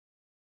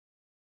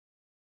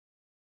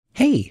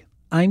Hey,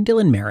 I'm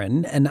Dylan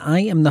Marron, and I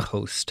am the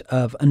host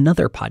of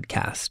another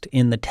podcast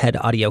in the TED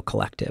Audio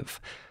Collective.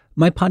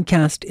 My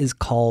podcast is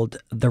called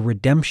The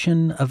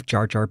Redemption of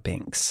Jar Jar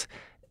Binks,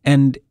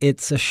 and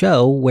it's a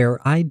show where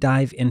I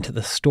dive into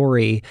the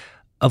story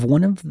of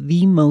one of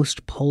the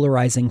most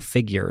polarizing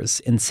figures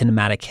in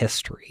cinematic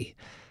history.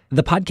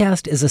 The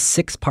podcast is a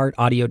 6-part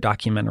audio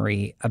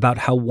documentary about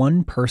how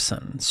one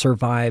person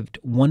survived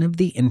one of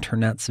the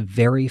internet's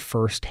very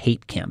first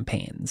hate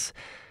campaigns.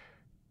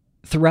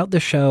 Throughout the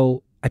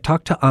show, I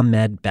talked to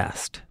Ahmed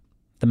Best,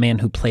 the man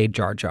who played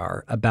Jar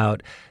Jar,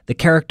 about the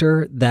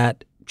character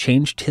that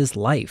changed his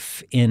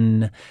life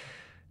in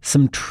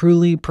some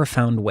truly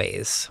profound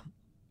ways.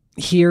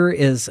 Here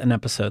is an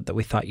episode that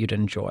we thought you'd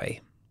enjoy.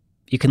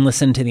 You can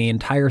listen to the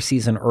entire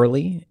season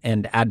early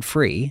and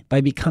ad-free by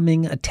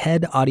becoming a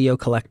TED Audio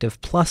Collective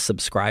Plus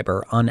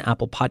subscriber on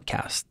Apple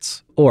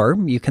Podcasts. Or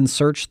you can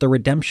search The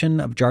Redemption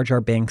of Jar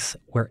Jar Binks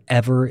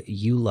wherever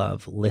you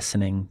love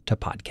listening to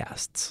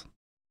podcasts.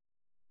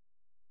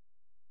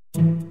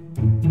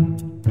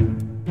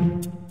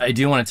 I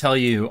do want to tell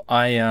you,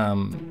 I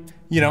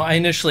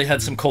initially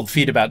had some cold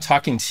feet about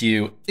talking to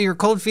you. Your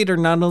cold feet are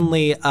not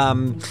only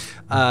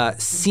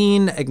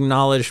seen,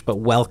 acknowledged, but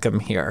welcome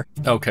here.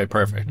 Okay,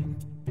 perfect.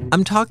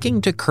 I'm talking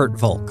to Kurt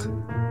Volk.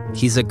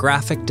 He's a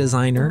graphic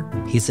designer,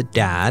 he's a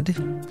dad,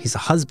 he's a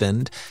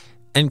husband,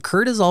 and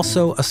Kurt is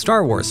also a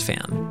Star Wars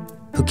fan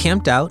who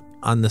camped out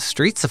on the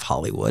streets of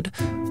Hollywood,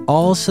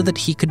 all so that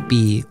he could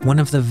be one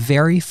of the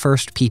very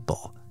first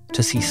people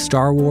to see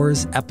Star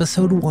Wars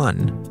Episode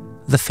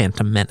 1, The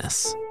Phantom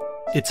Menace.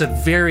 It's a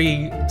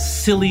very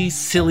silly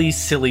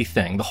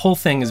thing. The whole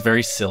thing is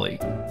very silly.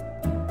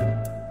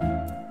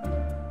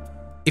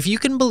 If you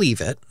can believe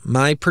it,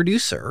 my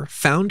producer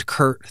found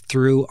Kurt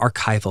through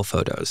archival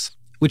photos,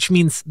 which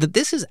means that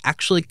this is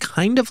actually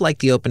kind of like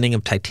the opening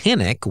of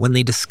Titanic when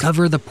they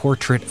discover the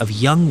portrait of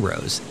young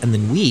Rose, and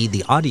then we,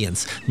 the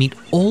audience, meet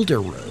older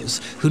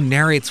Rose, who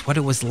narrates what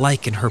it was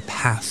like in her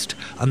past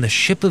on the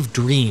ship of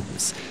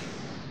dreams.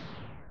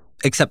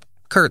 Except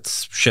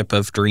Kurt's ship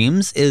of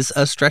dreams is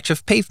a stretch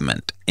of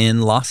pavement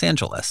in Los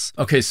Angeles.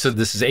 Okay, so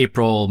this is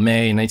April,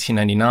 May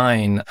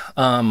 1999.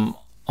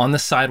 On the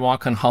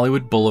sidewalk on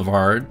Hollywood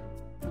Boulevard.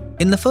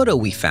 In the photo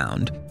we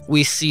found,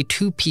 we see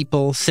 2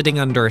 people sitting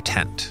under a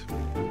tent.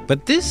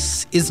 But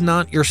this is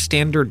not your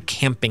standard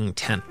camping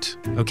tent,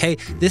 okay?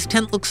 This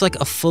tent looks like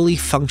a fully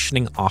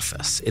functioning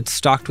office. It's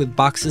stocked with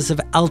boxes of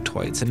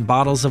Altoids and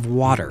bottles of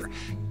water.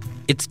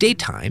 It's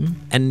daytime,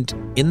 and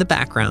in the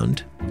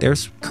background,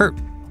 there's Kurt,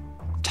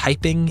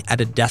 typing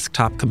at a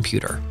desktop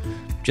computer.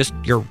 Just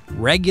your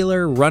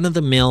regular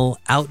run-of-the-mill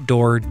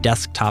outdoor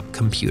desktop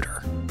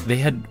computer. They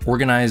had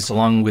organized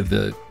along with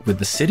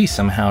the city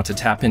somehow to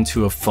tap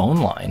into a phone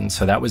line.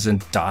 So that was a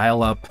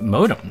dial-up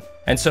modem.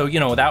 And so,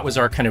 that was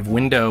our kind of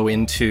window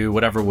into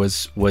whatever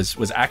was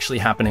actually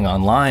happening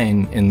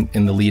online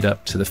in the lead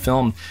up to the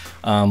film,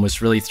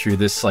 was really through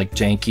this like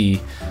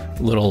janky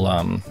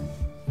little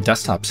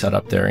desktop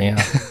setup there.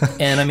 Yeah.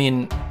 And I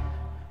mean,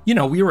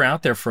 we were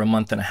out there for a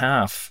month and a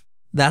half.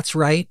 That's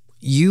right.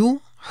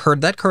 You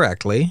heard that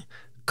correctly.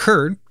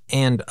 Kurt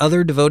and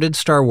other devoted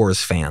Star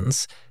Wars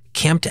fans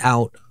camped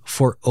out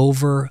for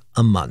over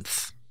a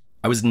month.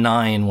 I was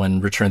 9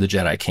 when Return of the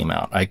Jedi came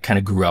out. I kind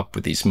of grew up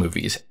with these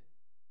movies.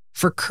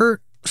 For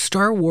Kurt,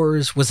 Star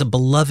Wars was a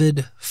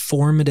beloved,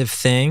 formative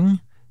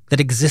thing that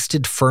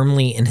existed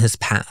firmly in his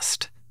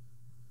past.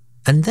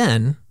 And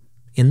then,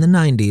 in the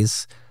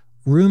 90s,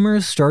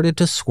 rumors started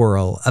to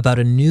swirl about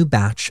a new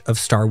batch of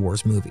Star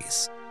Wars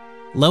movies.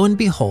 Lo and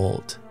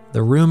behold,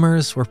 the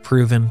rumors were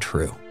proven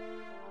true.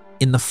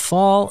 In the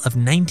fall of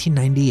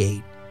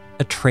 1998,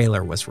 a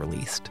trailer was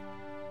released.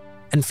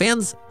 And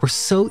fans were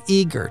so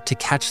eager to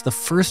catch the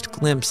first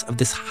glimpse of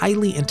this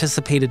highly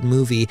anticipated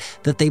movie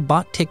that they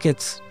bought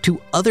tickets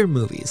to other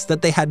movies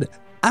that they had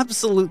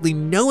absolutely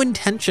no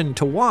intention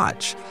to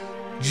watch,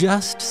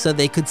 just so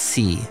they could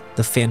see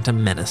the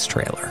Phantom Menace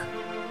trailer.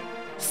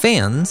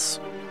 Fans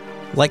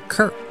like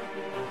Kurt.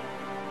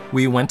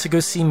 We went to go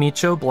see Meet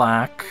Joe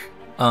Black,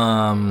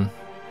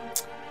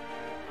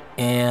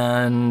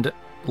 and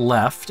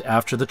left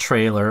after the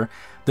trailer.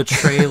 The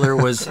trailer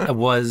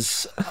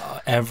was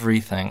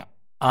everything.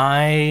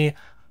 I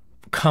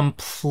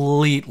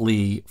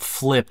completely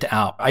flipped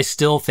out. I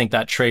still think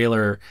that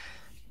trailer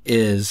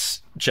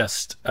is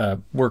just a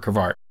work of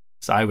art.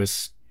 So I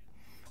was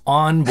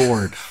on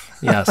board.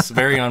 Yes,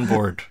 very on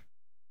board.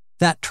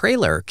 That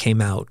trailer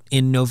came out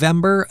in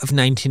November of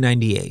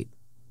 1998.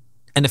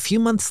 And a few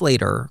months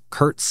later,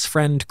 Kurt's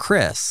friend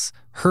Chris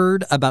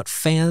heard about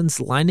fans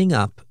lining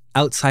up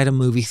outside a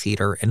movie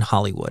theater in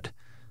Hollywood.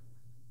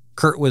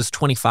 Kurt was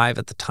 25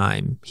 at the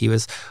time. He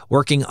was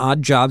working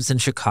odd jobs in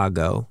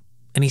Chicago,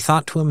 and he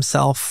thought to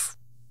himself,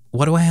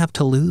 what do I have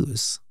to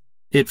lose?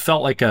 It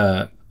felt like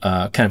a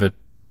kind of a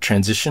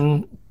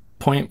transition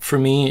point for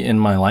me in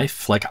my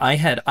life. Like I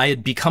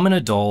had become an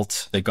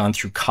adult. I'd gone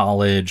through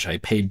college. I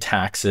paid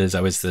taxes.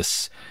 I was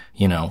this,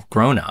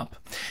 grown up.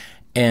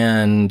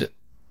 And,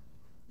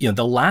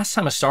 the last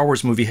time a Star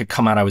Wars movie had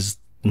come out, I was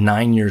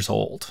 9 years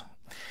old.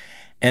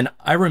 And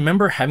I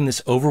remember having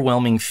this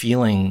overwhelming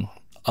feeling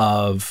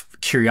of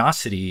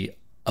curiosity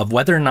of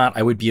whether or not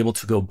I would be able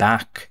to go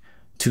back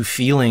to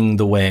feeling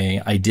the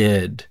way I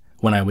did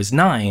when I was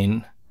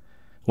 9,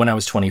 when I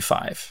was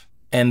 25.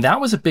 And that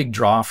was a big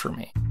draw for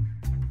me.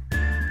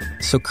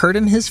 So Kurt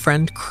and his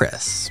friend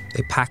Chris,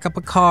 they pack up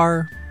a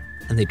car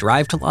and they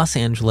drive to Los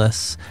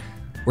Angeles,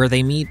 where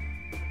they meet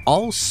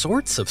all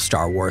sorts of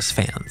Star Wars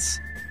fans.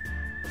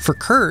 For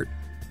Kurt,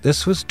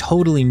 this was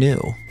totally new.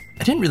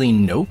 I didn't really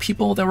know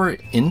people that were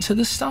into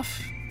this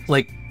stuff.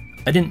 Like,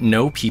 I didn't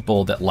know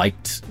people that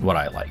liked what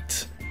I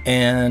liked.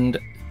 And,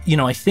 you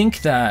know, I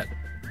think that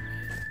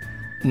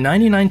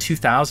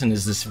 99-2000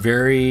 is this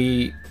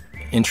very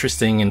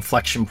interesting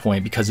inflection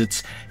point because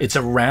it's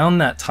around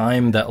that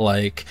time that,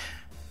 like,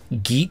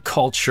 geek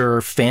culture,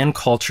 fan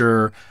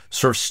culture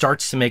sort of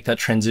starts to make that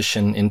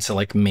transition into,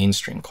 like,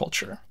 mainstream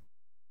culture.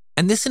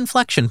 And this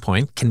inflection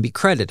point can be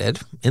credited,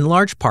 in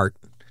large part,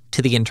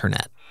 to the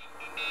internet.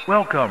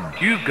 Welcome,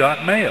 you've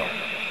got mail.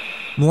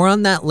 More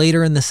on that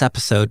later in this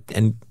episode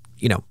and,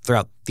 you know,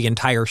 throughout the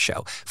entire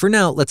show. For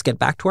now, let's get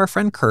back to our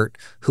friend Kurt,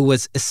 who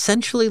was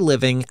essentially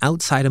living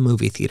outside a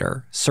movie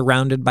theater,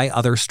 surrounded by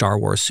other Star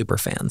Wars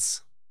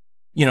superfans.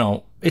 You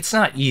know, it's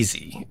not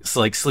easy. It's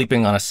like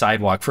sleeping on a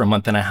sidewalk for a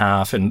month and a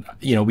half. And,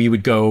 you know, we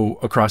would go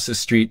across the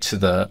street to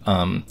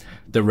the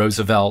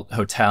Roosevelt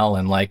Hotel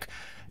and, like,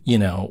 you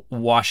know,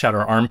 wash out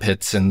our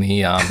armpits in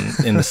the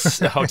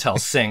hotel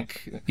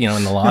sink, you know,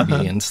 in the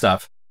lobby and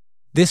stuff.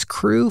 This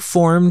crew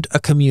formed a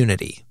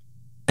community,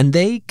 and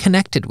they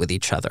connected with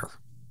each other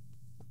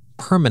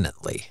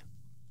permanently.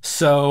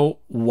 So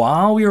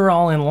while we were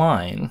all in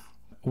line,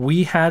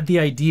 we had the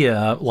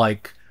idea,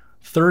 like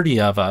 30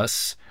 of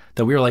us,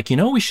 that we were like, you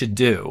know what we should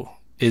do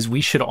is we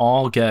should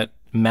all get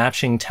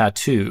matching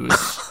tattoos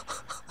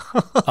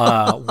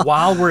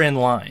while we're in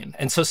line.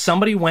 And so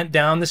somebody went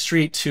down the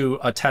street to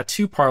a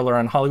tattoo parlor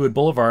on Hollywood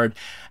Boulevard,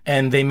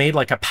 and they made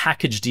like a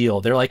package deal.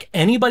 They're like,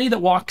 anybody that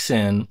walks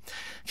in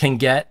can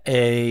get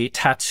a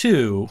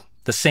tattoo,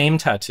 the same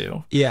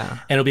tattoo. Yeah.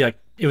 And it'll be like,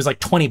 it was like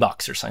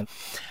 $20 or something.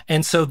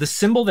 And so the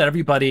symbol that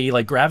everybody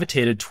like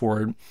gravitated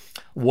toward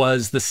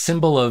was the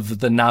symbol of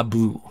the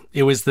Naboo.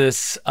 It was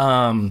this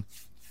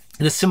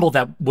symbol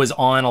that was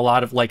on a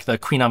lot of like the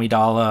Queen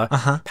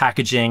Amidala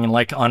packaging and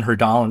like on her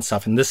doll and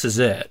stuff. And this is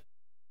it.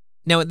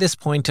 Now, at this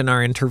point in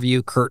our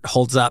interview, Kurt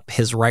holds up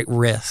his right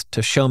wrist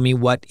to show me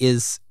what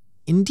is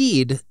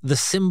indeed the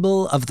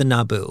symbol of the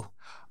Naboo.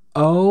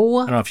 Oh.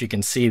 I don't know if you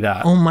can see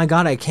that. Oh my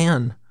God, I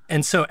can.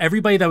 And so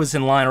everybody that was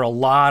in line, or a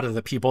lot of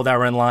the people that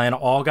were in line,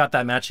 all got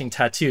that matching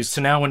tattoo.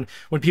 So now when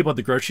people at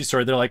the grocery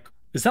store, they're like,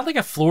 is that like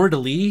a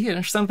fleur-de-lis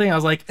or something? I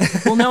was like,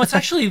 well, no, it's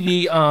actually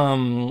the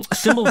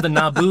symbol of the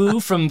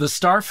Naboo from the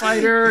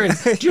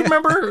Starfighter. And do you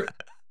remember?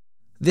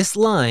 This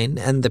line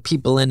and the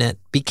people in it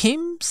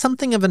became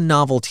something of a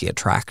novelty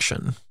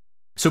attraction.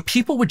 So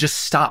people would just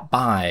stop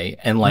by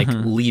and like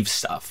leave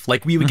stuff.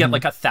 Like we would get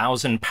like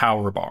 1,000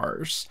 power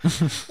bars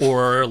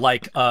or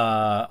like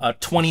a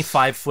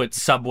 25-foot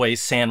Subway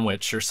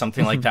sandwich or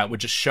something like that would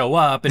just show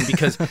up. And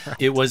because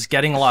it was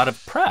getting a lot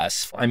of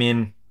press. I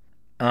mean,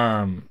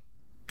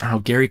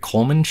 Gary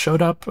Coleman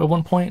showed up at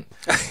one point.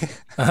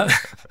 I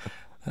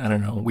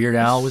don't know. Weird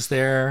Al was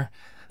there.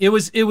 It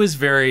was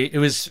very.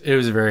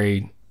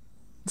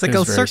 It's like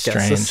a circus,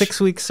 strange. A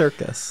 6-week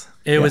circus.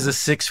 It was a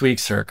 6-week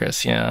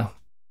circus, yeah.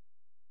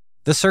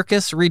 The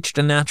circus reached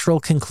a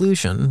natural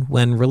conclusion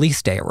when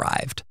release day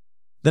arrived.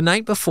 The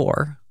night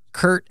before,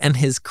 Kurt and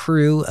his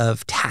crew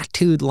of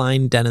tattooed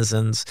line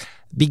denizens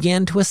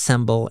began to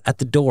assemble at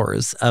the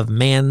doors of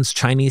Mann's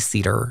Chinese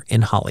Theater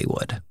in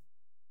Hollywood.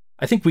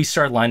 I think we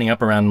started lining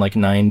up around like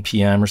 9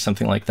 p.m. or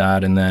something like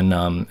that, and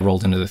then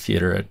rolled into the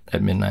theater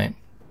at midnight.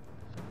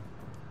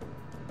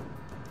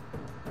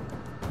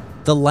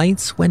 The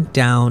lights went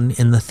down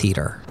in the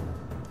theater.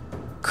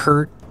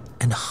 Kurt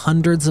and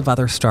hundreds of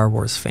other Star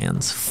Wars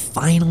fans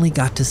finally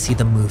got to see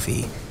the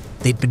movie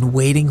they'd been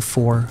waiting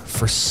for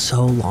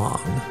so long.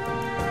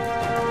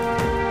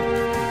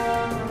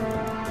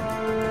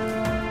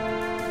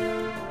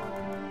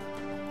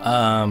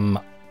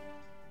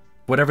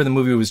 Whatever the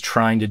movie was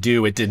trying to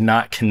do, it did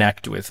not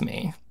connect with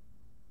me.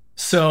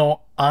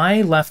 So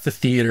I left the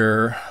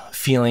theater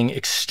feeling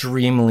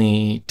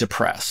extremely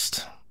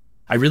depressed.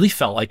 I really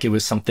felt like it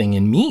was something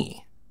in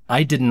me.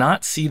 I did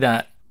not see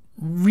that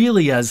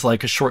really as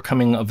like a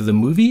shortcoming of the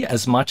movie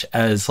as much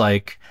as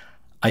like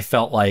I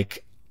felt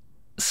like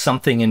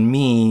something in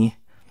me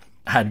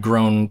had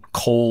grown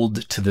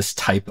cold to this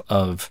type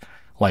of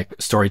like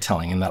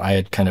storytelling, and that I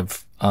had kind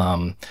of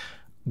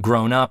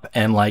grown up,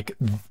 and like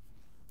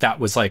that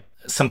was like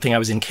something I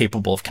was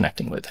incapable of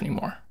connecting with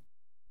anymore.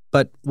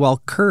 But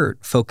while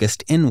Kurt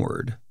focused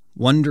inward,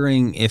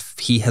 wondering if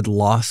he had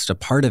lost a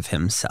part of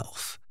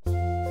himself,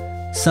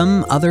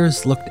 some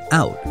others looked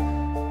out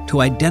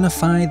to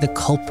identify the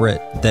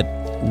culprit that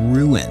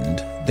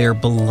ruined their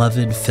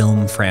beloved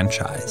film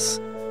franchise.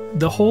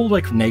 The whole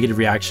like negative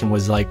reaction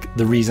was like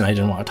the reason I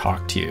didn't want to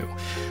talk to you.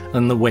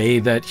 and the way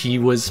that he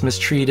was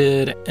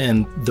mistreated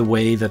and the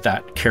way that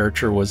that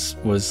character was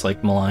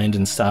like maligned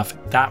and stuff.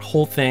 That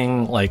whole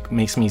thing like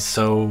makes me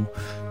so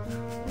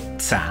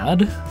sad.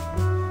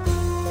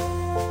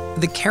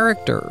 The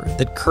character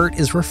that Kurt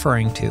is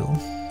referring to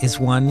is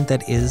one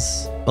that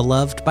is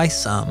beloved by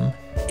some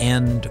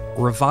and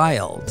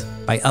reviled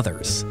by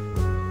others.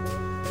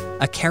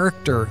 A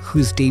character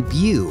whose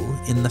debut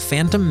in The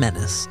Phantom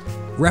Menace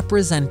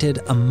represented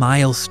a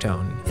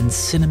milestone in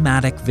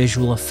cinematic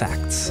visual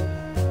effects.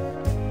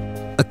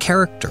 A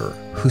character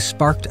who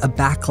sparked a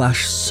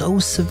backlash so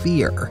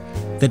severe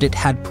that it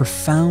had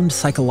profound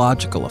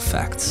psychological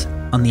effects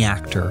on the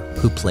actor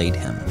who played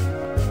him.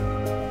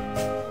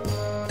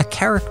 A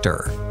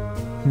character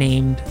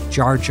named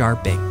Jar Jar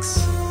Binks.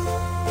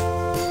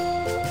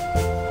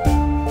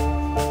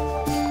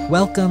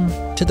 Welcome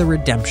to the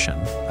redemption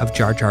of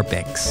Jar Jar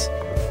Binks.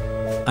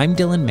 I'm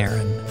Dylan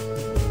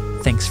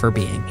Marron. Thanks for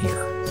being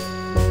here.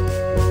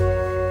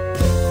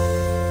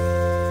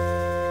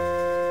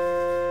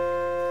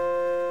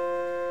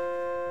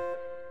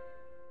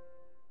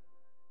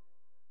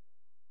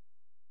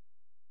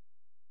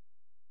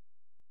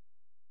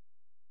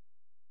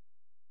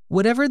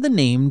 Whatever the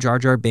name Jar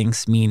Jar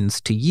Binks means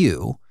to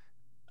you,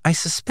 I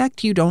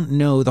suspect you don't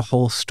know the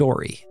whole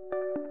story.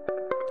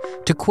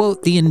 To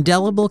quote the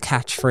indelible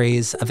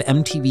catchphrase of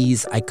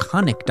MTV's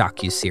iconic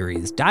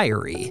docuseries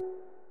Diary,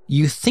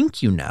 you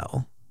think you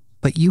know,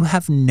 but you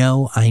have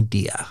no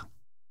idea.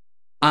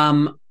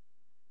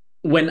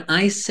 When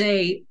I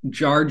say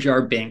Jar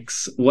Jar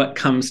Binks, what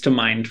comes to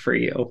mind for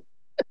you?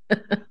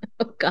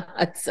 Oh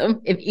God,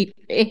 so many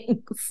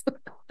things.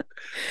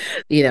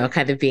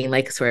 Kind of being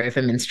like sort of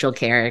a minstrel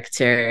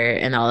character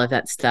and all of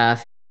that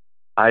stuff.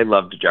 I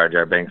loved Jar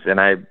Jar Binks, and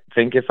I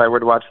think if I were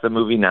to watch the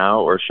movie now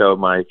or show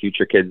my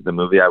future kids the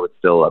movie, I would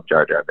still love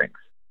Jar Jar Binks.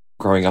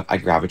 Growing up, I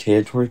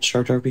gravitated towards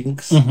Jar Jar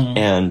Binks,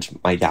 and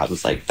my dad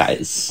was like, that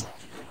is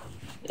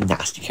a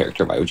nasty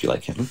character, why would you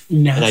like him?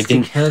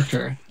 Nasty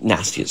character?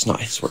 Nasty is not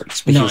his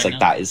words, but he was like,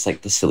 that is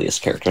like the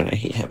silliest character, and I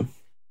hate him.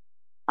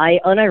 I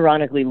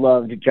unironically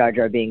loved Jar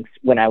Jar Binks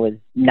when I was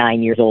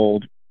 9 years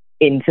old,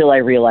 until I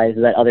realized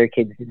that other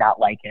kids did not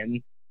like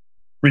him.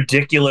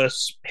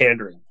 Ridiculous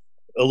pandering.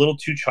 A little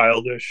too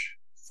childish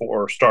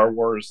for Star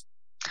Wars.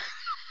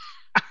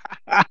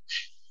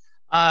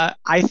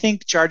 I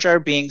think Jar Jar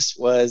Binks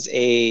was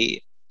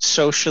a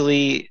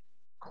socially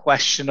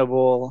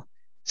questionable,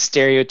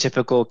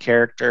 stereotypical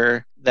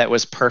character that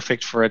was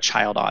perfect for a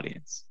child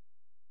audience.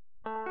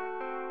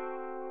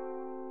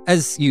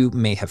 As you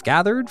may have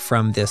gathered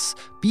from this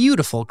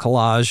beautiful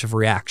collage of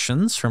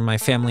reactions from my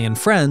family and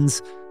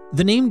friends,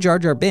 the name Jar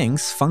Jar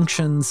Binks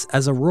functions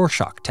as a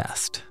Rorschach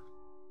test.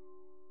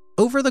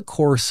 Over the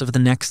course of the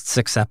next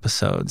 6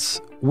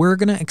 episodes, we're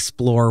going to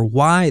explore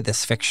why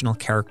this fictional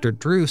character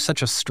drew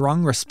such a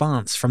strong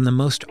response from the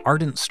most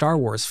ardent Star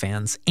Wars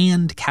fans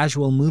and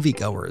casual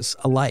moviegoers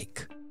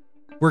alike.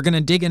 We're going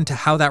to dig into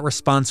how that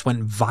response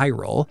went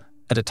viral,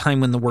 at a time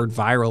when the word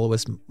viral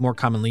was more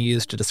commonly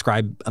used to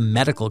describe a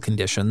medical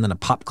condition than a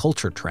pop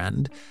culture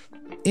trend.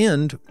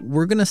 And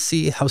we're going to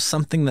see how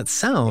something that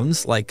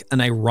sounds like an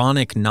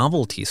ironic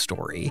novelty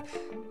story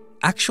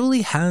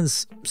actually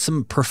has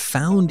some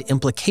profound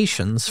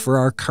implications for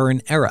our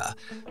current era.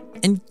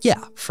 And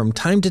yeah, from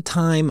time to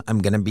time, I'm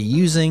going to be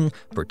using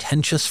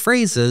pretentious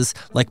phrases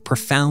like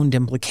profound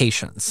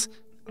implications.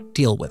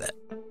 Deal with it.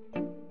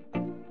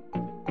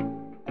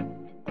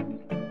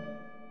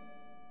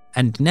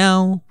 And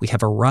now we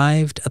have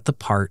arrived at the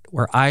part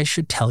where I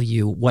should tell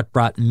you what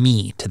brought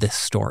me to this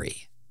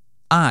story.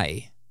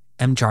 I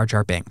am Jar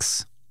Jar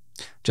Binks.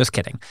 Just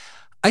kidding.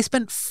 I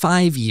spent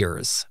 5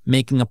 years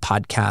making a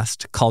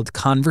podcast called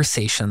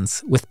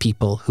Conversations with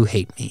People Who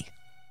Hate Me,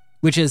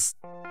 which is,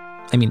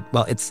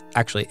 it's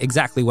actually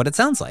exactly what it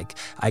sounds like.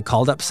 I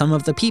called up some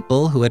of the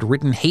people who had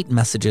written hate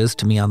messages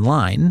to me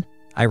online.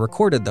 I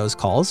recorded those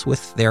calls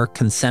with their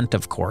consent,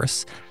 of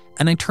course,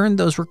 and I turned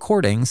those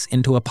recordings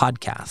into a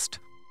podcast.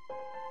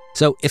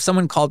 So if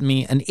someone called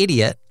me an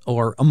idiot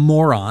or a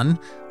moron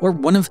or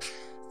one of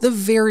the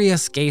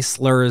various gay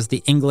slurs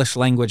the English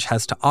language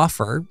has to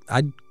offer,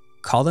 I'd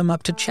call them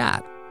up to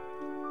chat.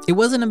 It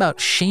wasn't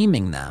about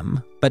shaming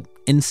them, but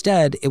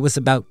instead it was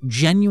about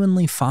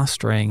genuinely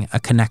fostering a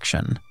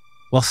connection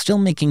while still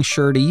making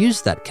sure to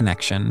use that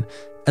connection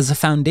as a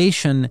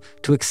foundation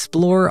to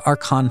explore our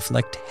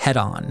conflict head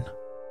on.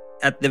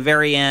 At the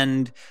very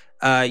end,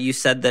 you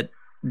said that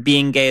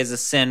being gay is a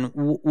sin.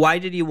 Why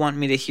did you want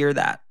me to hear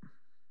that?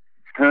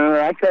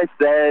 Like I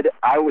said,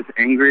 I was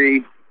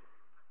angry.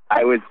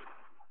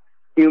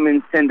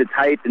 Humans tend to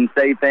type and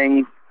say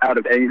things out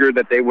of anger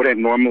that they wouldn't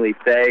normally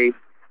say.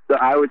 So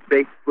I was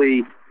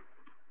basically,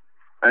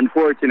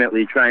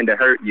 unfortunately, trying to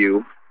hurt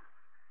you.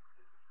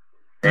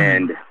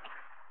 And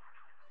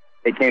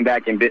it came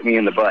back and bit me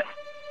in the butt.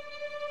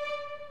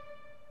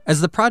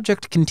 As the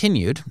project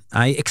continued,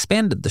 I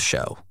expanded the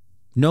show.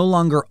 No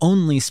longer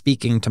only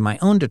speaking to my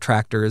own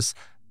detractors,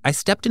 I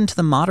stepped into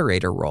the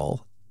moderator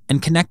role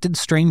and connected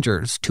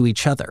strangers to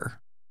each other.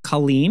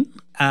 Colleen,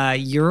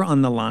 you're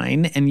on the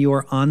line, and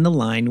you're on the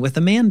line with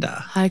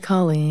Amanda. Hi,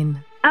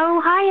 Colleen.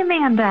 Oh, hi,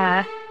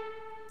 Amanda.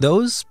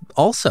 Those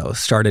also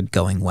started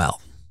going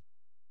well.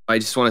 I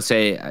just want to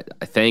say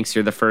thanks.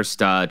 You're the first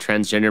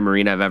transgender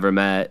Marine I've ever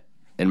met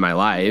in my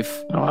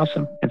life. Oh,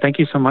 awesome. And thank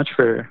you so much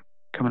for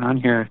coming on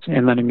here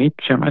and letting me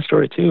share my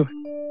story too.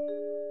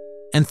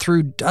 And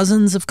through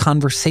dozens of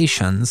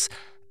conversations,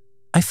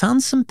 I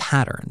found some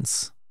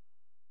patterns.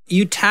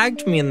 You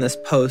tagged me in this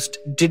post.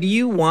 Did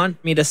you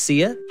want me to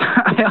see it?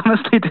 I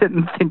honestly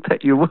didn't think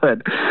that you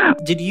would.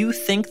 Did you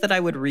think that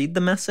I would read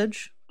the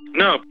message?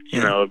 No,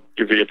 your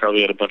video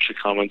probably had a bunch of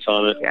comments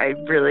on it. I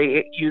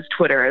really use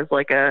Twitter as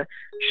like a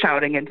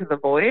shouting into the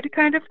void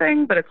kind of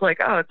thing, but it's like,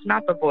 oh, it's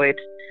not the void.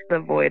 The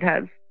void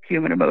has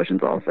human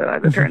emotions also,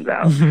 as it turns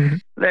out.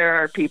 There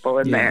are people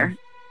in there.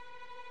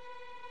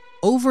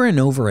 Over and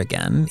over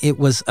again, it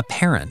was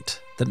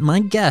apparent that my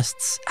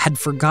guests had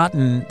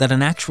forgotten that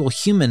an actual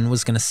human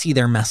was going to see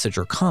their message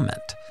or comment.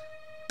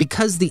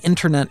 Because the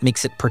internet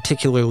makes it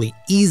particularly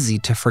easy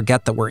to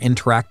forget that we're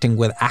interacting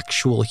with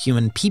actual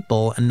human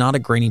people and not a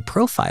grainy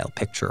profile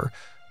picture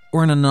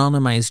or an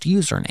anonymized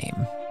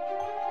username.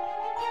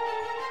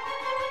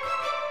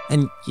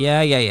 And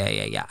yeah,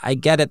 I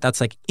get it,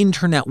 that's like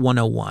Internet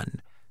 101.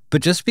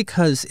 But just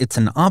because it's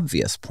an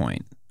obvious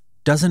point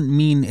doesn't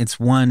mean it's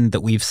one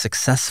that we've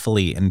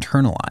successfully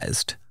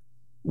internalized.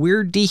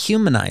 We're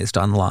dehumanized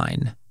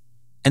online.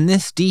 And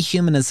this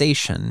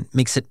dehumanization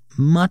makes it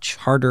much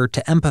harder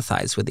to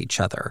empathize with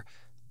each other,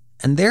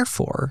 and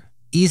therefore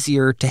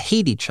easier to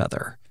hate each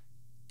other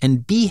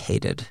and be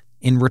hated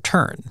in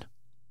return.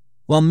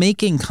 While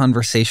making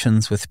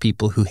conversations with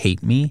people who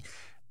hate me,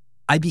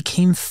 I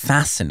became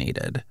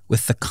fascinated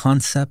with the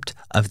concept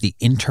of the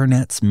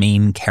internet's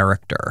main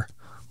character.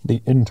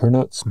 The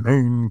internet's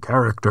main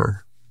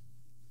character.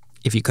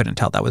 If you couldn't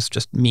tell, that was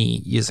just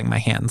me using my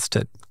hands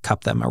to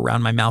cup them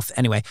around my mouth.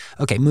 Anyway,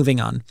 okay, moving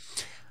on.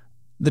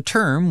 The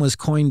term was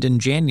coined in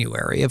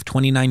January of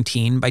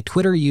 2019 by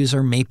Twitter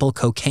user Maple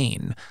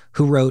Cocaine,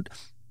 who wrote,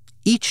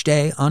 "Each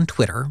day on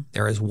Twitter,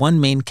 there is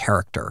one main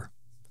character.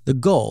 The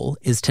goal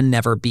is to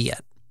never be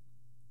it."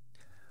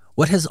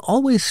 What has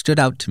always stood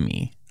out to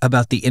me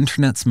about the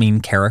internet's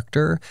main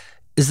character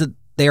is that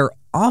they are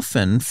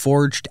often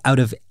forged out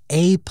of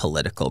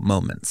apolitical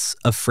moments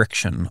of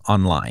friction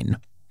online.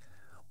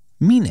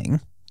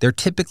 Meaning, they're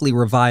typically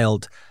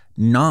reviled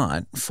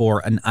not for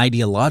an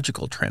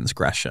ideological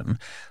transgression,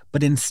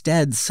 but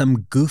instead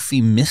some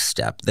goofy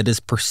misstep that is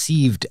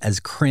perceived as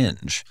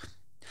cringe.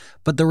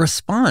 But the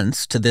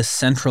response to this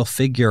central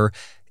figure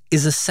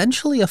is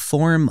essentially a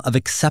form of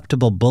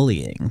acceptable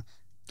bullying.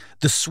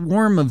 The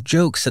swarm of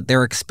jokes at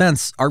their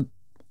expense are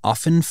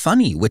often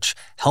funny, which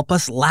help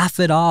us laugh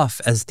it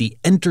off as the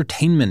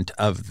entertainment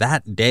of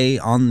that day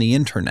on the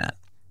internet.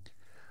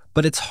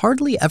 But it's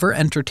hardly ever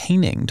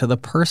entertaining to the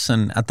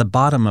person at the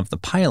bottom of the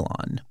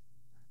pylon.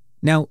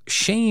 Now,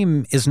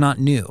 shame is not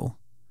new,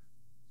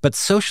 but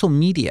social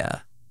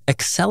media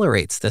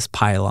accelerates this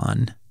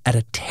pylon at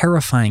a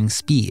terrifying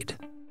speed.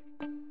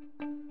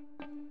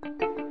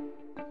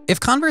 If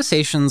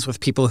conversations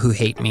with people who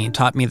hate me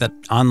taught me that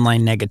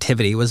online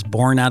negativity was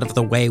born out of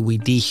the way we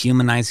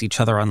dehumanize each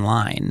other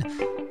online,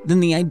 then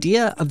the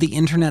idea of the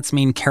internet's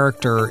main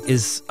character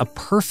is a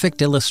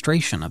perfect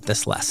illustration of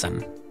this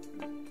lesson.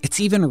 It's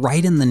even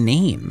right in the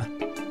name.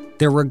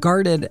 They're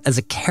regarded as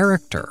a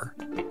character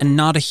and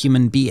not a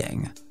human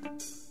being.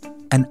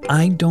 And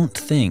I don't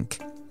think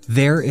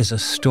there is a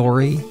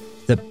story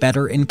that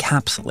better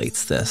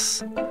encapsulates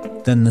this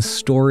than the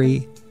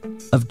story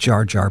of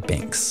Jar Jar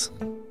Binks.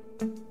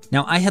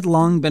 Now, I had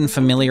long been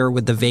familiar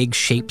with the vague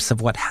shapes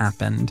of what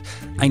happened.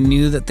 I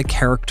knew that the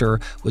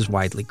character was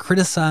widely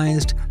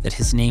criticized, that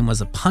his name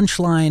was a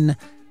punchline,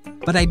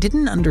 but I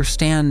didn't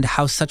understand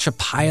how such a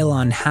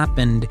pylon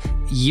happened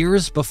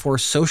years before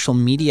social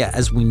media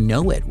as we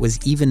know it was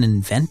even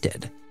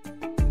invented.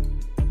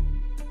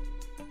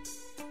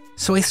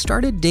 So I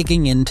started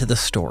digging into the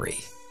story.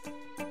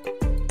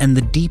 And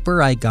the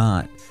deeper I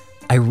got,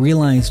 I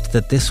realized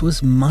that this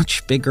was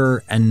much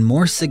bigger and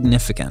more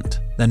significant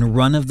than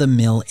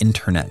run-of-the-mill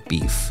internet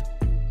beef.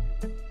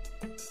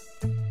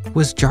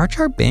 Was Jar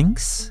Jar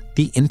Binks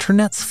the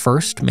internet's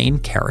first main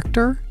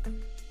character?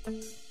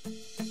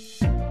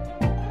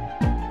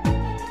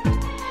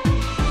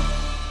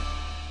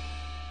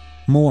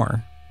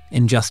 More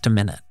in just a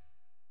minute.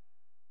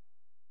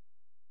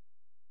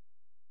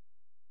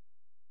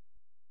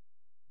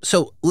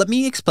 So let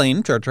me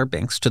explain Jar Jar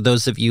Binks to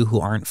those of you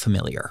who aren't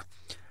familiar.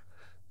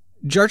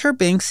 Jar Jar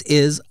Binks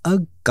is a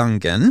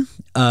Gungan,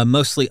 a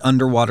mostly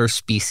underwater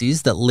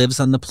species that lives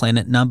on the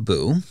planet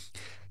Naboo.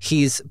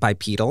 He's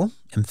bipedal,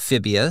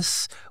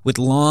 amphibious, with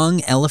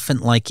long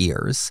elephant-like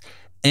ears,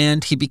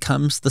 and he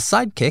becomes the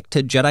sidekick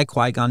to Jedi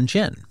Qui-Gon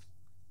Jinn.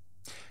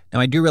 Now,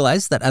 I do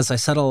realize that as I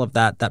said all of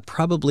that, that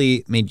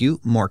probably made you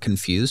more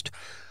confused.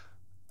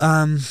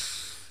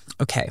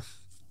 Okay,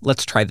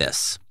 let's try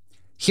this.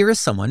 Here is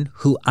someone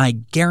who I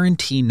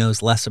guarantee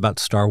knows less about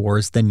Star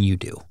Wars than you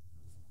do.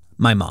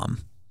 My mom.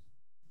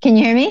 Can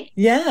you hear me?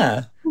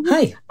 Yeah.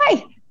 Hi.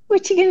 Hi.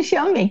 What you going to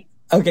show me?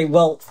 Okay,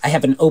 well, I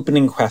have an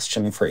opening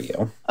question for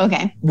you.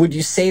 Okay. Would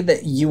you say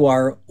that you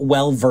are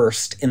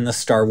well-versed in the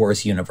Star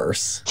Wars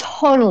universe?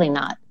 Totally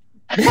not.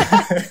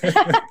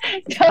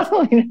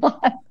 Totally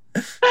not.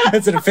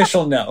 That's an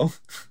official no.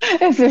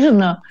 Official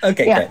no.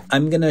 Okay, great.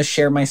 I'm going to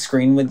share my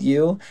screen with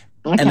you,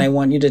 and I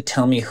want you to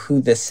tell me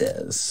who this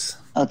is.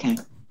 Okay.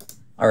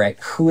 All right,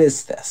 who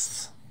is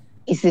this?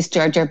 Is this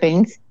Jar Jar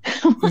Binks?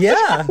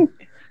 Yeah.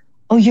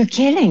 Oh, you're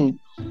kidding.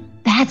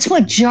 That's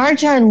what Jar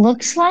Jar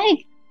looks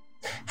like?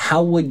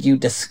 How would you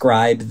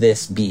describe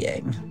this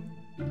being?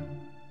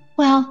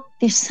 Well,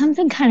 there's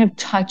something kind of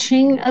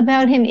touching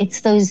about him.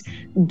 It's those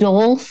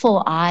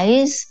doleful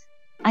eyes,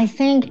 I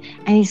think.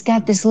 And he's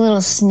got this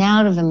little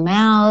snout of a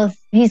mouth.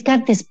 He's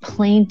got this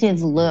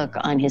plaintive look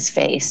on his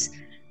face.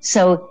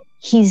 So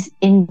he's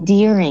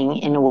endearing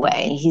in a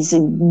way. He's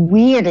a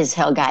weird as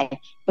hell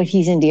guy, but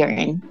he's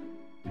endearing.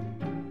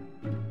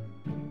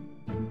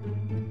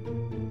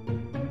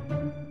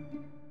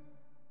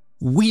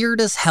 Weird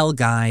as hell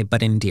guy,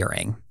 but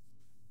endearing.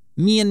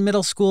 Me in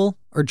middle school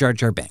or Jar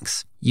Jar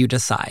Binks? You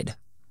decide.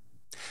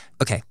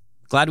 Okay,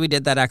 glad we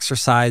did that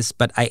exercise,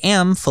 but I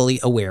am fully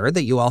aware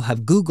that you all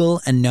have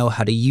Google and know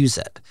how to use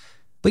it.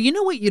 But you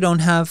know what you don't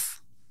have?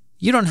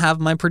 You don't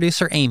have my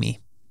producer, Amy.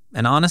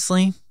 And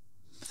honestly,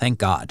 thank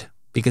God,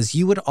 because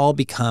you would all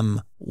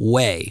become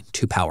way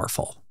too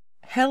powerful.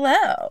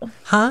 Hello.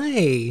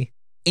 Hi.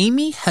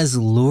 Amy has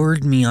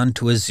lured me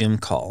onto a Zoom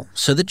call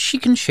so that she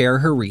can share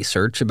her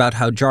research about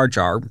how Jar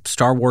Jar,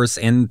 Star Wars,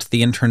 and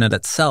the internet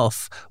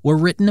itself were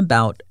written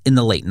about in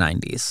the late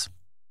 90s.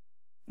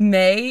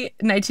 May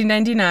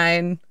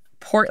 1999,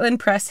 Portland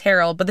Press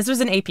Herald, but this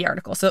was an AP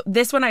article. So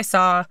this one I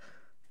saw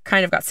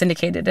kind of got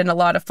syndicated in a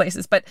lot of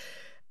places. But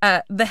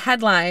the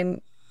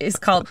headline is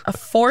called A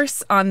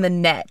Force on the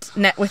Net.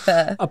 Net with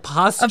a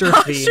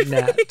apostrophe.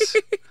 Net.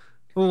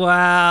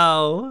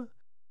 Wow.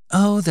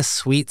 Oh, the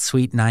sweet,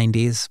 sweet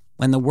 90s,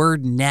 when the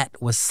word net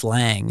was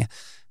slang,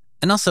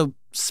 and also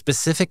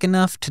specific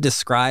enough to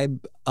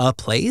describe a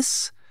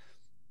place.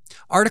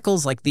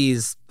 Articles like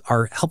these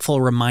are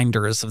helpful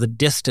reminders of the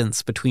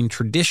distance between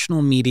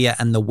traditional media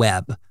and the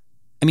web.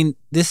 I mean,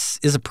 this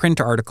is a print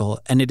article,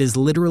 and it is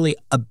literally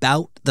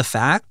about the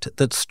fact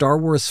that Star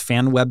Wars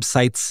fan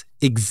websites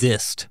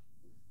exist.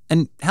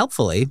 And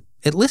helpfully,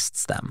 it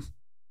lists them.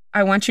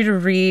 I want you to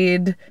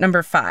read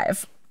number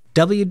 5.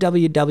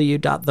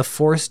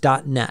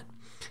 www.theforce.net.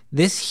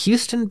 This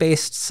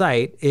Houston-based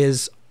site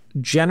is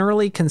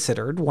generally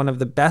considered one of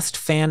the best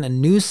fan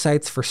and news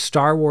sites for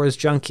Star Wars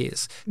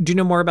junkies. Do you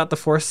know more about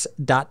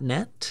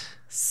theforce.net?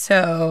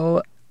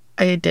 So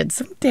I did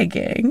some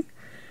digging.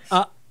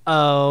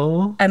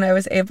 Uh-oh. And I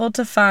was able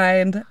to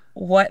find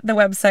what the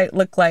website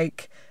looked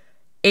like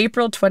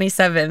April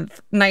 27th,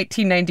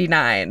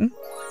 1999.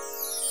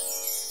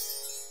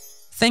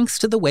 Thanks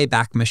to the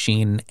Wayback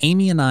Machine,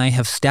 Amy and I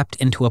have stepped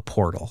into a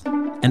portal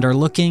and are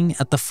looking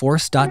at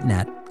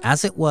theforce.net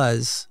as it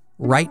was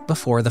right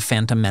before The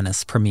Phantom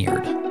Menace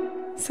premiered.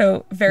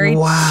 So very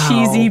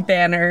cheesy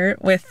banner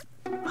with,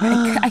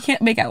 I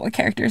can't make out what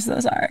characters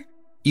those are.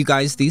 You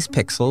guys, these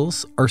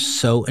pixels are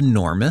so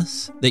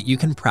enormous that you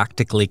can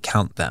practically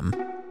count them.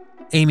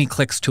 Amy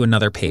clicks to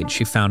another page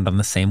she found on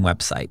the same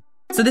website.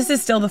 So this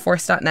is still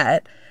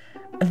theforce.net.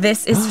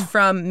 This is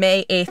from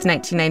May 8th,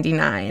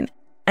 1999.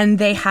 And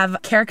they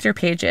have character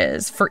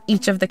pages for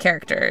each of the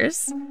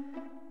characters.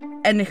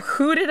 And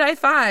who did I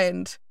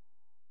find?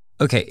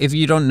 Okay, if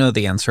you don't know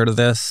the answer to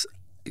this,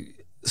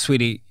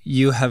 sweetie,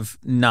 you have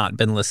not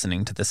been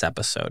listening to this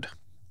episode.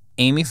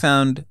 Amy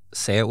found,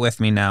 say it with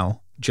me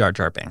now, Jar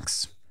Jar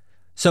Binks.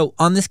 So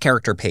on this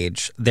character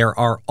page, there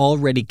are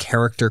already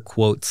character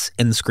quotes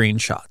and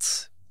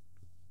screenshots.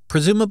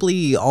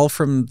 Presumably all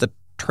from the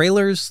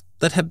trailers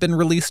that have been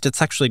released.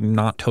 It's actually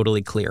not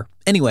totally clear.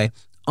 Anyway,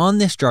 on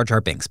this Jar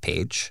Jar Binks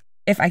page,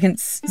 if I can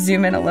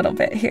zoom in a little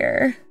bit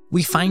here,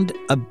 we find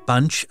a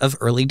bunch of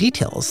early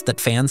details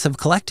that fans have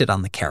collected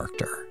on the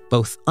character,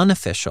 both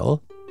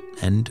unofficial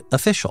and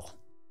official.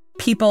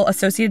 People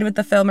associated with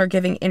the film are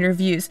giving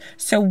interviews.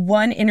 So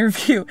one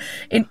interview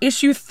in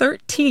issue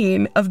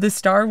 13 of the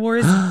Star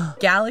Wars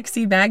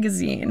Galaxy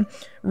magazine,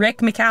 Rick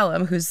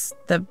McCallum, who's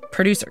the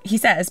producer, he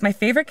says, "My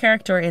favorite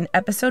character in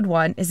episode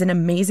 1 is an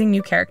amazing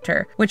new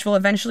character, which will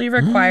eventually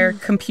require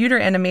computer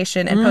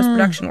animation and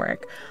post-production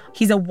work.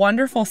 He's a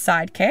wonderful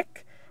sidekick.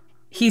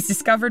 He's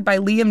discovered by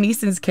Liam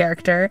Neeson's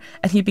character,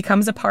 and he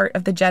becomes a part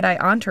of the Jedi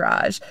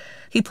entourage.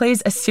 He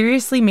plays a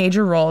seriously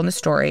major role in the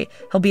story.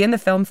 He'll be in the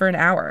film for an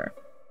hour."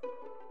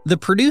 The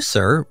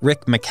producer,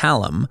 Rick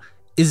McCallum,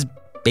 is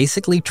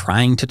basically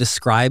trying to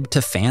describe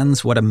to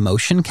fans what a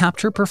motion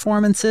capture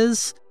performance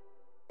is.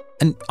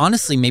 And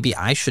honestly, maybe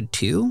I should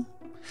too.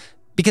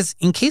 Because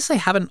in case I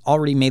haven't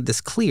already made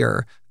this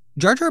clear,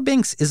 Jar Jar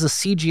Binks is a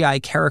CGI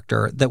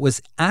character that was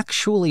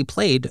actually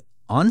played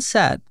on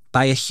set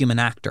by a human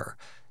actor.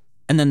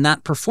 And then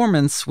that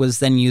performance was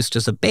then used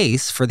as a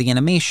base for the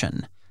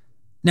animation.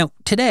 Now,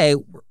 today,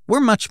 We're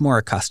much more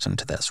accustomed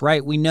to this,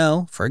 right? We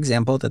know, for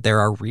example, that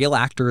there are real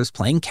actors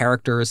playing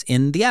characters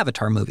in the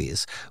Avatar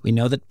movies. We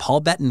know that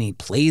Paul Bettany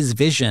plays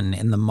Vision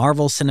in the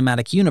Marvel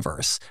Cinematic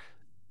Universe.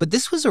 But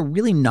this was a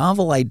really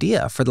novel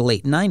idea for the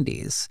late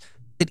 90s.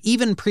 It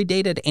even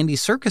predated Andy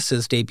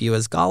Serkis's debut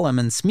as Gollum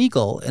and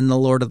Smeagol in the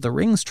Lord of the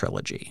Rings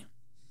trilogy.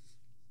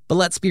 But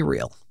let's be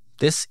real.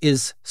 This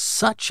is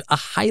such a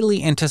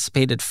highly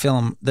anticipated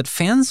film that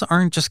fans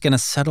aren't just going to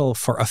settle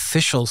for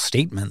official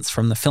statements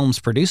from the film's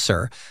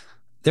producer.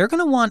 They're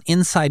going to want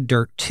inside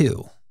dirt,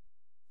 too.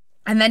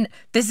 And then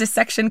there's a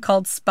section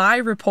called Spy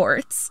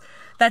Reports.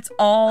 That's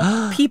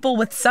all people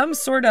with some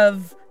sort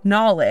of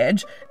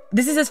knowledge.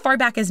 This is as far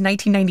back as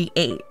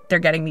 1998. They're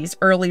getting these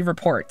early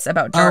reports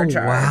about Jar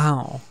Jar. Oh,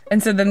 wow.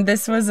 And so then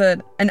this was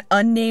an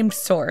unnamed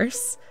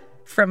source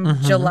from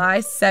July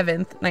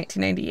 7th,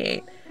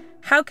 1998.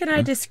 How can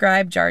I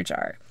describe Jar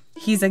Jar?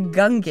 He's a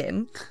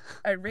Gungan,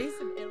 a race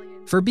of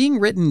aliens. For being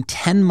written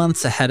 10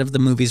 months ahead of the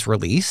movie's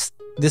release,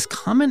 this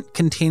comment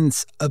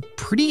contains a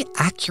pretty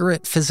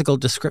accurate physical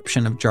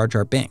description of Jar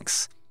Jar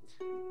Binks.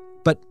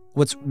 But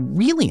what's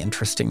really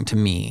interesting to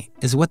me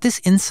is what this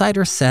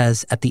insider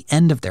says at the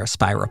end of their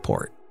spy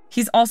report.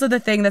 He's also the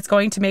thing that's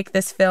going to make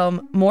this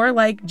film more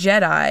like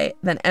Jedi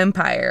than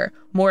Empire,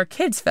 more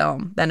kids'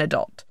 film than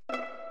adult.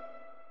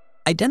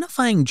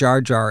 Identifying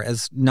Jar Jar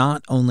as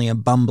not only a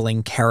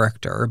bumbling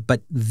character,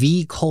 but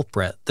the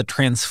culprit that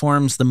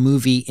transforms the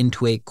movie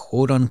into a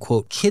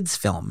quote-unquote kids'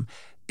 film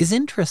is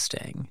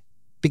interesting,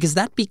 because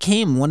that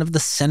became one of the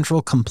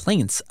central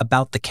complaints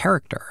about the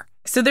character.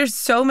 So there's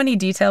so many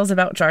details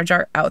about Jar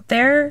Jar out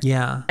there.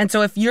 Yeah. And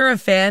so if you're a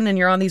fan and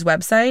you're on these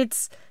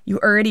websites, you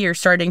already are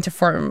starting to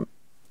form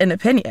an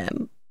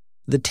opinion.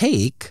 The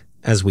take,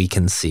 as we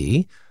can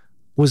see,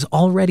 was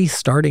already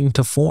starting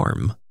to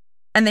form.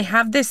 And they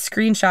have this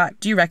screenshot.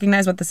 Do you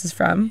recognize what this is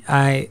from?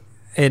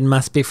 It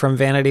must be from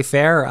Vanity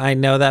Fair. I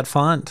know that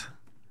font.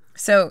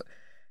 So,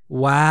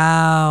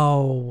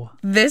 wow.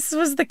 This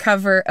was the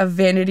cover of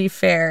Vanity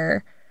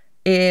Fair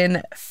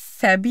in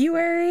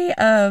February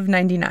of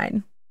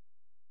 99.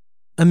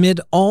 Amid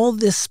all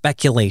this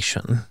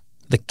speculation,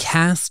 the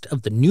cast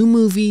of the new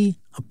movie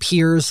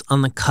appears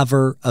on the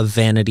cover of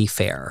Vanity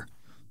Fair,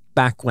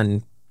 back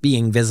when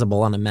being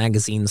visible on a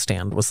magazine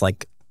stand was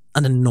like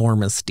an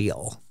enormous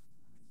deal.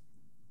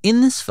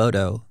 In this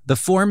photo, the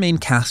four main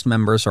cast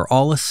members are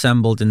all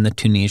assembled in the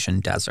Tunisian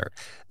desert.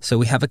 So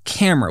we have a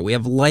camera, we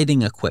have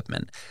lighting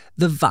equipment.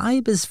 The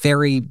vibe is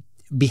very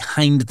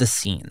behind the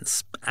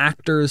scenes.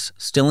 Actors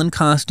still in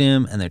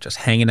costume, and they're just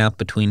hanging out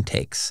between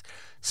takes.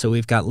 So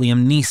we've got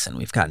Liam Neeson,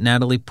 we've got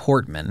Natalie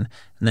Portman,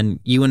 and then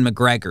Ewan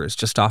McGregor's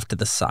just off to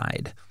the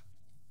side.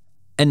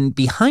 And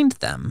behind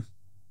them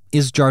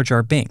is Jar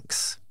Jar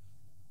Binks.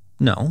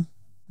 No,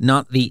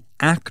 not the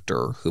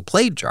actor who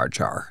played Jar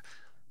Jar,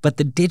 but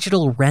the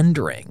digital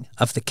rendering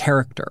of the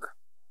character.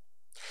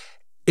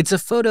 It's a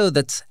photo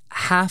that's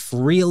half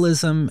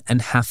realism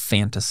and half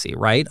fantasy,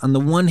 right? On the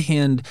one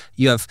hand,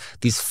 you have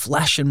these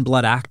flesh and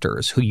blood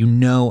actors who you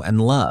know and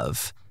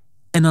love.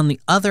 And on the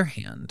other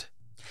hand,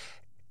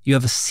 you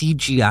have a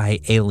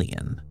CGI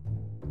alien.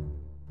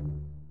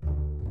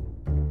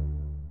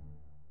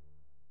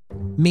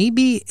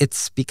 Maybe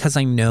it's because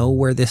I know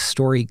where this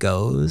story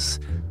goes,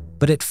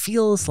 but it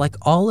feels like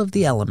all of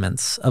the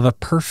elements of a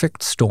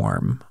perfect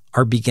storm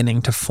are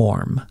beginning to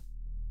form.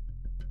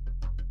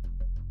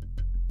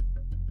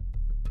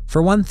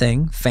 For one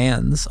thing,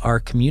 fans are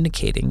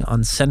communicating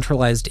on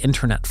centralized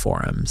internet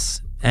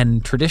forums,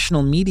 and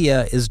traditional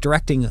media is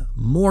directing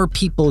more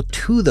people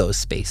to those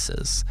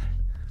spaces.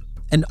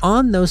 And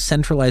on those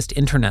centralized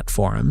internet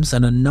forums,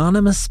 an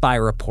anonymous spy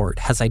report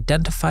has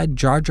identified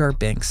Jar Jar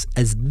Binks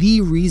as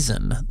the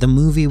reason the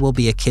movie will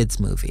be a kids'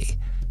 movie.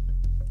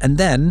 And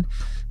then,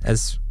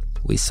 as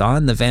we saw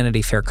in the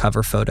Vanity Fair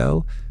cover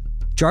photo,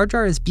 Jar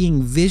Jar is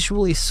being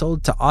visually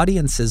sold to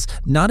audiences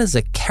not as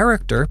a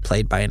character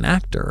played by an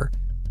actor,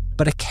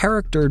 but a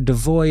character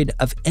devoid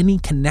of any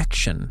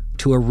connection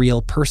to a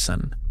real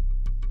person,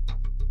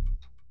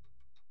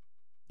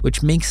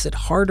 which makes it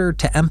harder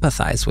to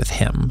empathize with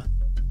him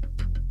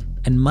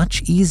and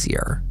much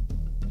easier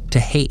to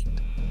hate.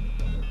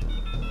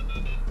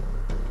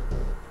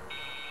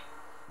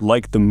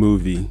 Like the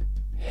movie,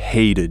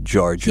 hated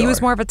Jar Jar. He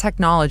was more of a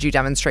technology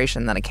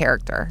demonstration than a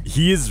character.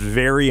 He is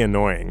very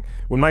annoying.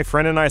 When my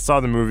friend and I saw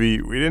the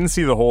movie, we didn't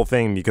see the whole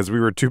thing because we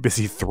were too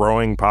busy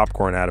throwing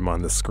popcorn at him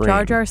on the screen.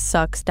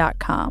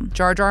 JarJarSucks.com.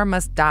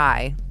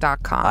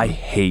 JarJarMustDie.com. I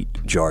hate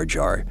Jar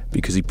Jar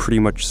because he pretty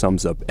much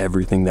sums up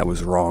everything that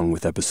was wrong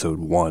with episode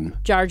 1.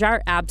 Jar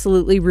Jar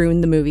absolutely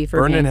ruined the movie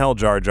for me.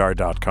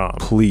 BurnInHellJarJar.com.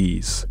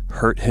 Please,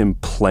 hurt him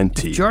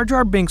plenty. If Jar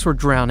Jar Binks were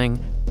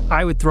drowning,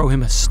 I would throw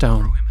him a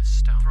stone.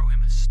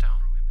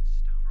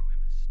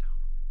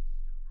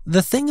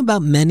 The thing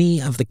about many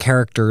of the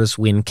characters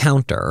we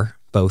encounter,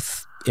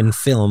 both in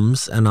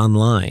films and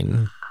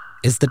online,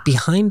 is that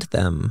behind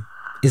them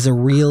is a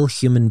real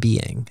human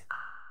being.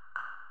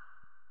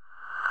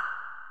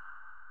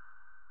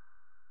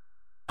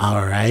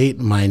 All right.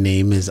 My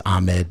name is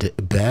Ahmed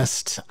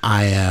Best.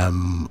 I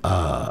am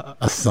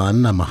a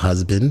son. I'm a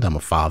husband. I'm a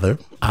father.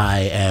 I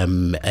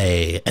am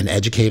an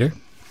educator.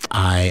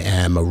 I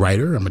am a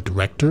writer. I'm a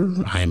director.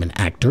 I am an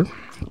actor.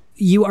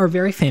 You are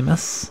very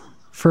famous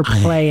for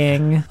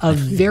playing a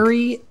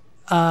very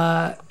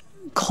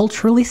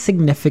culturally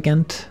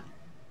significant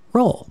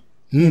role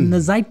in the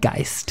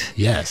zeitgeist.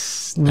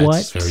 Yes,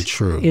 that's very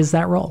true. What is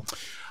that role?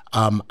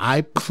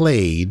 I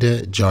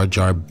played Jar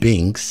Jar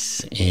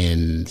Binks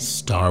in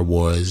Star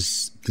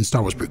Wars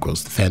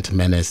prequels, The Phantom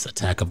Menace,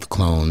 Attack of the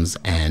Clones,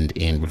 and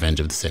in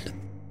Revenge of the Sith.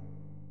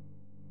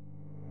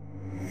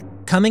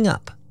 Coming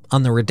up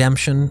on the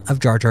redemption of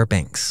Jar Jar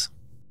Binks.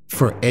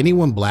 For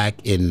anyone Black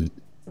in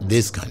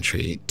this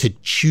country to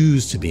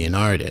choose to be an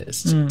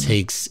artist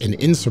takes an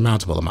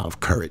insurmountable amount of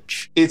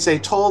courage. It's a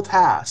tall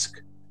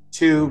task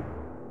to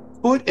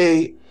put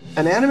an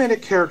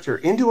animated character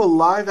into a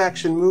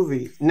live-action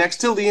movie next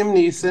to Liam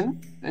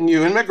Neeson and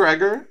Ewan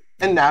McGregor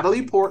and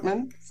Natalie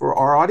Portman. For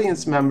our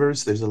audience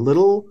members, there's a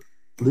little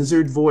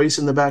lizard voice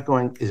in the back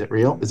going, is it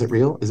real? Is it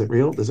real? Is it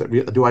real? Is it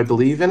real? Do I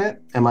believe in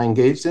it? Am I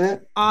engaged in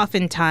it?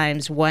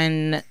 Oftentimes,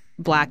 when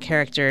Black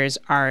characters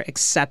are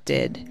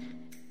accepted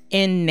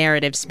in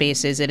narrative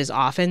spaces, it is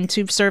often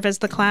to serve as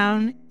the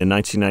clown. In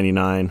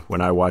 1999, when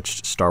I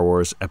watched Star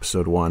Wars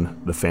Episode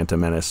 1, The Phantom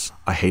Menace,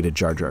 I hated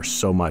Jar Jar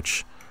so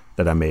much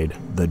that I made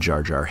the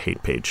Jar Jar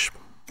hate page.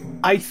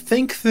 I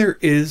think there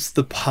is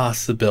the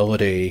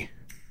possibility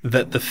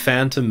that the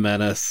Phantom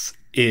Menace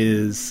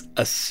is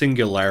a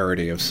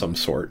singularity of some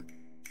sort.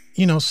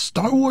 You know,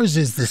 Star Wars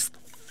is this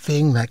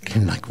thing that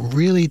can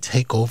really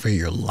take over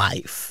your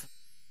life.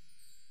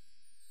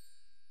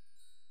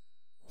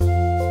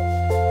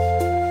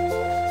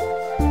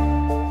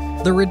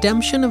 The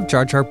redemption of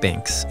Jar Jar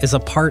Binks is a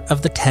part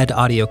of the TED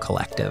Audio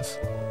Collective.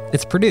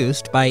 It's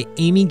produced by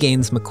Amy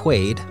Gaines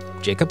McQuaid,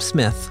 Jacob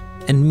Smith,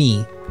 and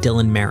me,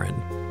 Dylan Marron.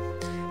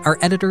 Our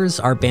editors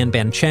are Ban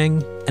Ban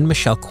Cheng and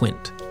Michelle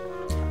Quint.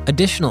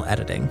 Additional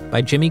editing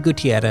by Jimmy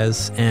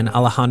Gutierrez and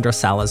Alejandro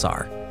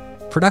Salazar.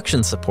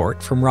 Production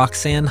support from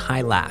Roxanne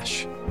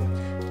High-Lash.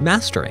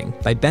 Mastering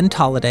by Ben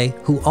Tolliday,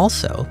 who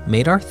also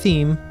made our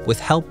theme with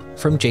help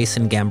from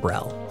Jason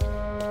Gambrell.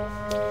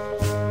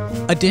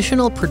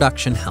 Additional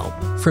production help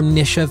from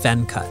Nisha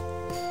Venkat.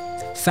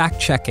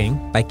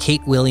 Fact-checking by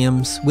Kate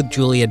Williams with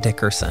Julia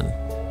Dickerson.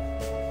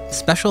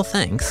 Special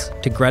thanks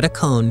to Greta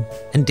Cohn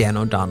and Dan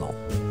O'Donnell.